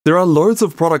There are loads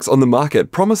of products on the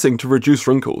market promising to reduce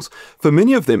wrinkles. For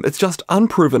many of them, it's just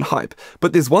unproven hype,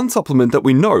 but there's one supplement that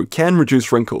we know can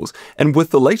reduce wrinkles, and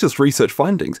with the latest research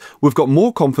findings, we've got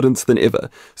more confidence than ever.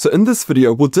 So in this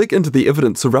video, we'll dig into the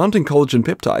evidence surrounding collagen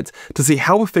peptides to see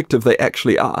how effective they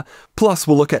actually are. Plus,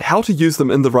 we'll look at how to use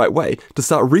them in the right way to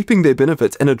start reaping their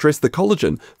benefits and address the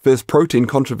collagen versus protein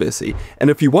controversy. And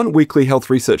if you want weekly health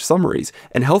research summaries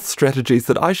and health strategies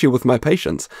that I share with my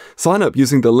patients, sign up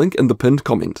using the link in the pinned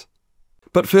comment.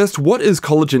 But first, what is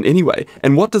collagen anyway,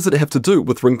 and what does it have to do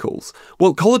with wrinkles?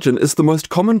 Well, collagen is the most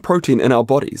common protein in our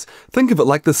bodies. Think of it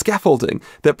like the scaffolding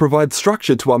that provides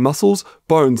structure to our muscles,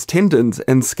 bones, tendons,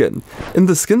 and skin. In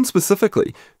the skin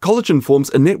specifically, collagen forms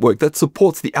a network that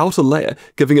supports the outer layer,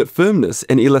 giving it firmness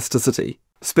and elasticity.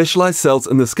 Specialized cells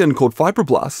in the skin called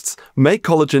fibroblasts make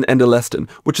collagen and elastin,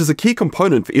 which is a key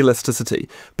component for elasticity.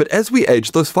 But as we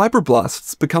age, those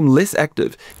fibroblasts become less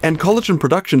active, and collagen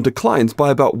production declines by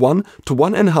about 1 to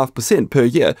 1.5% per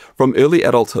year from early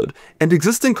adulthood, and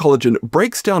existing collagen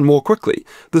breaks down more quickly.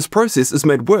 This process is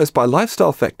made worse by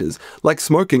lifestyle factors like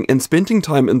smoking and spending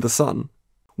time in the sun.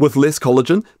 With less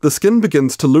collagen, the skin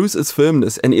begins to lose its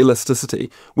firmness and elasticity.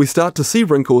 We start to see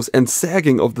wrinkles and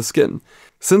sagging of the skin.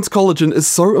 Since collagen is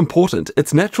so important,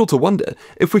 it's natural to wonder,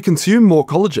 if we consume more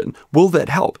collagen, will that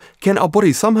help? Can our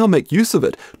body somehow make use of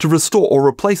it to restore or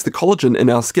replace the collagen in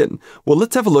our skin? Well,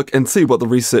 let's have a look and see what the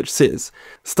research says.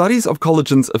 Studies of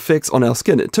collagen's effects on our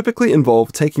skin typically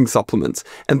involve taking supplements,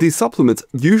 and these supplements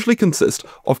usually consist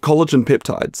of collagen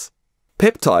peptides.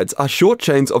 Peptides are short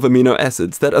chains of amino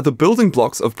acids that are the building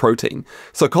blocks of protein.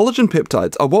 So collagen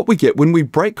peptides are what we get when we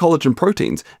break collagen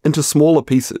proteins into smaller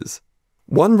pieces.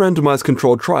 One randomized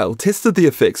controlled trial tested the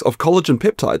effects of collagen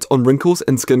peptides on wrinkles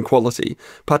and skin quality.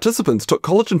 Participants took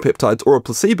collagen peptides or a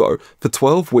placebo for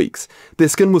 12 weeks. Their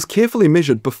skin was carefully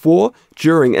measured before,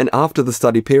 during, and after the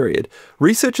study period.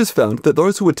 Researchers found that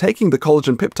those who were taking the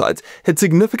collagen peptides had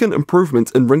significant improvements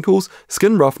in wrinkles,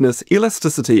 skin roughness,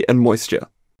 elasticity, and moisture.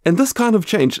 And this kind of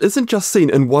change isn't just seen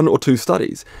in 1 or 2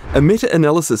 studies. A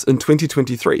meta-analysis in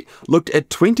 2023 looked at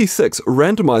 26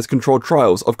 randomized controlled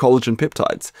trials of collagen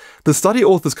peptides. The study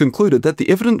authors concluded that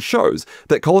the evidence shows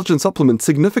that collagen supplements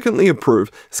significantly improve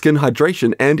skin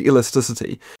hydration and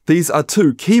elasticity. These are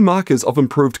 2 key markers of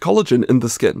improved collagen in the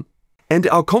skin. And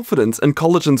our confidence in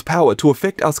collagen's power to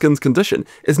affect our skin's condition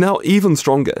is now even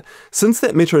stronger. Since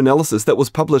that meta-analysis that was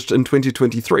published in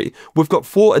 2023, we've got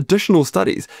 4 additional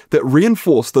studies that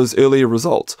reinforce those earlier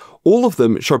results. All of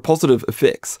them show positive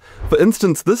effects. For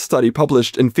instance, this study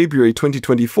published in February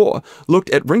 2024 looked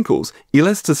at wrinkles,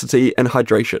 elasticity, and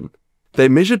hydration. They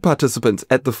measured participants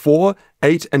at the 4,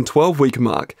 8, and 12-week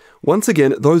mark. Once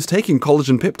again, those taking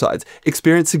collagen peptides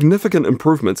experienced significant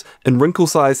improvements in wrinkle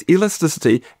size,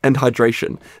 elasticity, and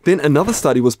hydration. Then another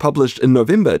study was published in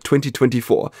November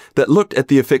 2024 that looked at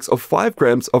the effects of 5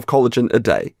 grams of collagen a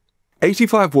day.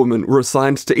 85 women were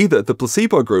assigned to either the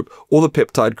placebo group or the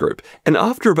peptide group, and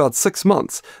after about 6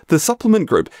 months, the supplement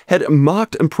group had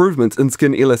marked improvements in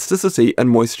skin elasticity and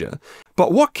moisture.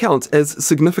 But what counts as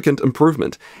significant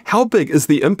improvement? How big is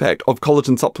the impact of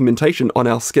collagen supplementation on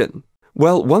our skin?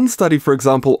 Well, one study, for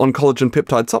example, on collagen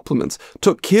peptide supplements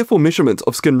took careful measurements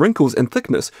of skin wrinkles and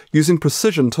thickness using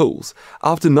precision tools.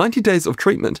 After 90 days of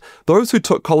treatment, those who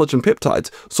took collagen peptides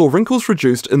saw wrinkles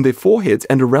reduced in their foreheads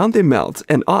and around their mouths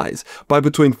and eyes by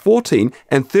between 14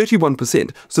 and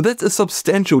 31%, so that's a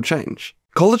substantial change.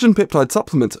 Collagen peptide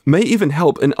supplements may even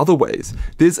help in other ways.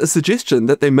 There's a suggestion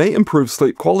that they may improve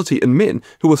sleep quality in men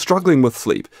who are struggling with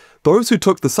sleep. Those who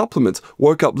took the supplements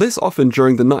woke up less often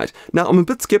during the night. Now, I'm a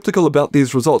bit skeptical about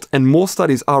these results and more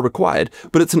studies are required,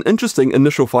 but it's an interesting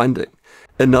initial finding.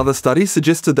 Another study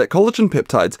suggested that collagen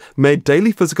peptides made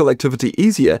daily physical activity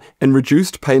easier and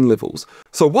reduced pain levels.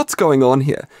 So what's going on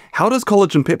here? How does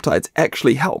collagen peptides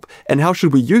actually help, and how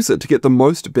should we use it to get the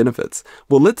most benefits?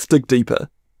 Well, let's dig deeper.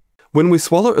 When we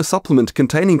swallow a supplement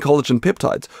containing collagen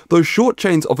peptides, those short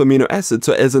chains of amino acids,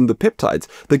 so as in the peptides,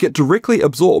 they get directly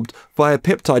absorbed via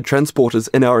peptide transporters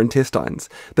in our intestines.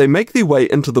 They make their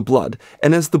way into the blood,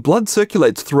 and as the blood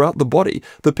circulates throughout the body,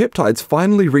 the peptides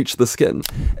finally reach the skin.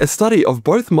 A study of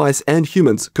both mice and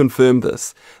humans confirmed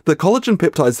this. The collagen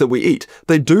peptides that we eat,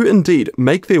 they do indeed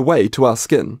make their way to our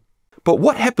skin. But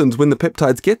what happens when the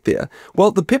peptides get there?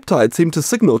 Well, the peptides seem to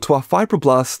signal to our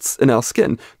fibroblasts in our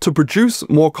skin to produce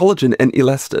more collagen and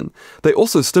elastin. They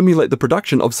also stimulate the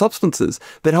production of substances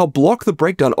that help block the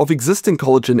breakdown of existing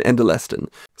collagen and elastin.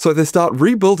 So they start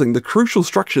rebuilding the crucial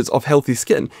structures of healthy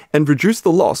skin and reduce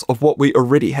the loss of what we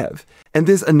already have. And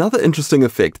there's another interesting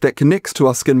effect that connects to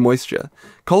our skin moisture.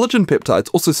 Collagen peptides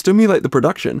also stimulate the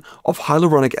production of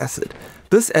hyaluronic acid.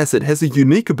 This acid has a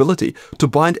unique ability to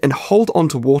bind and hold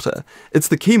onto water. It's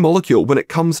the key molecule when it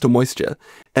comes to moisture,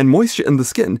 and moisture in the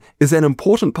skin is an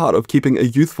important part of keeping a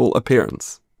youthful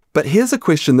appearance. But here's a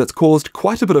question that's caused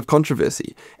quite a bit of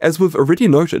controversy. As we've already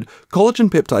noted, collagen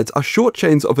peptides are short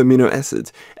chains of amino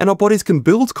acids, and our bodies can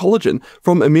build collagen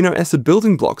from amino acid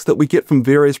building blocks that we get from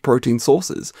various protein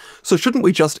sources. So shouldn't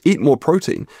we just eat more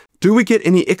protein? Do we get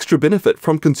any extra benefit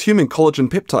from consuming collagen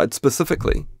peptides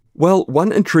specifically? Well,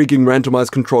 one intriguing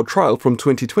randomized controlled trial from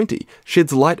 2020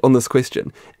 sheds light on this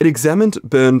question. It examined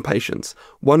burn patients.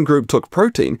 One group took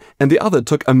protein and the other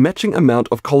took a matching amount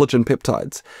of collagen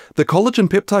peptides. The collagen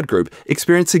peptide group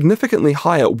experienced significantly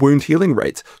higher wound healing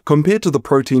rates compared to the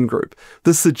protein group.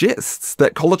 This suggests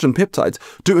that collagen peptides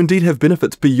do indeed have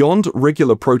benefits beyond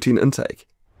regular protein intake.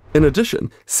 In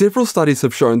addition, several studies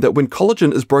have shown that when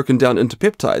collagen is broken down into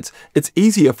peptides, it's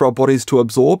easier for our bodies to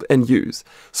absorb and use.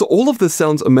 So all of this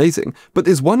sounds amazing, but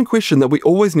there's one question that we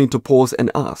always need to pause and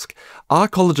ask. Are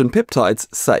collagen peptides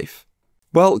safe?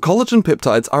 Well, collagen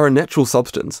peptides are a natural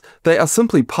substance. They are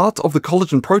simply part of the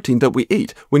collagen protein that we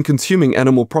eat when consuming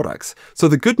animal products. So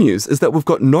the good news is that we've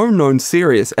got no known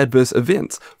serious adverse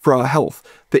events for our health.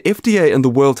 The FDA and the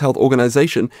World Health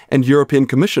Organization and European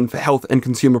Commission for Health and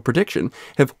Consumer Protection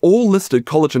have all listed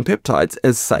collagen peptides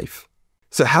as safe.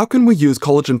 So how can we use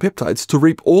collagen peptides to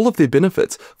reap all of their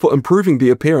benefits for improving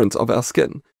the appearance of our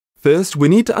skin? First, we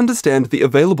need to understand the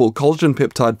available collagen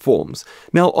peptide forms.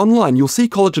 Now, online you'll see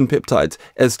collagen peptides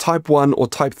as type 1 or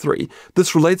type 3.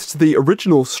 This relates to the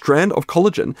original strand of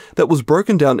collagen that was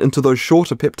broken down into those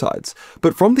shorter peptides.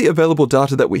 But from the available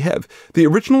data that we have, the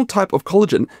original type of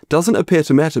collagen doesn't appear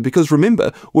to matter because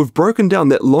remember, we've broken down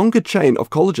that longer chain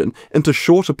of collagen into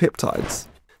shorter peptides.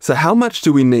 So how much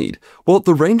do we need? Well,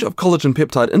 the range of collagen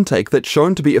peptide intake that's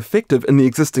shown to be effective in the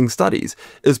existing studies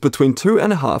is between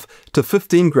 2.5 to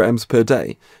 15 grams per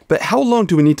day. But how long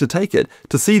do we need to take it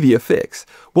to see the effects?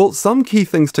 Well, some key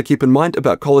things to keep in mind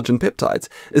about collagen peptides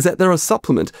is that they're a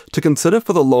supplement to consider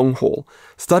for the long haul.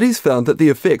 Studies found that the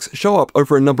effects show up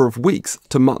over a number of weeks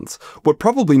to months. We're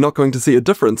probably not going to see a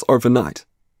difference overnight.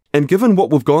 And given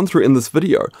what we've gone through in this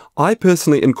video, I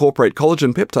personally incorporate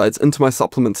collagen peptides into my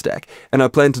supplement stack, and I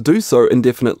plan to do so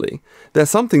indefinitely. They're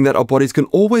something that our bodies can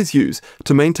always use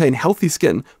to maintain healthy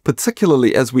skin,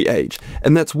 particularly as we age,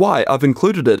 and that's why I've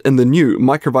included it in the new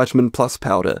Microvitamin Plus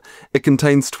powder. It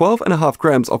contains 12.5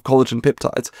 grams of collagen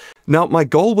peptides. Now, my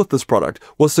goal with this product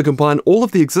was to combine all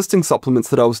of the existing supplements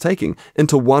that I was taking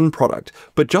into one product,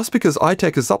 but just because I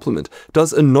take a supplement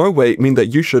does in no way mean that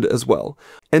you should as well.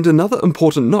 And another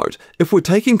important note, if we're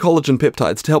taking collagen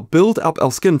peptides to help build up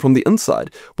our skin from the inside,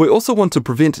 we also want to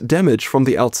prevent damage from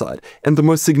the outside, and the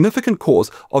most significant cause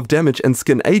of damage and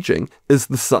skin aging is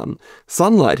the sun.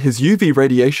 Sunlight has UV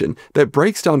radiation that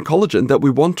breaks down collagen that we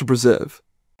want to preserve.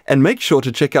 And make sure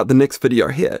to check out the next video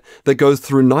here that goes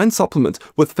through 9 supplements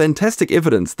with fantastic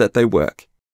evidence that they work.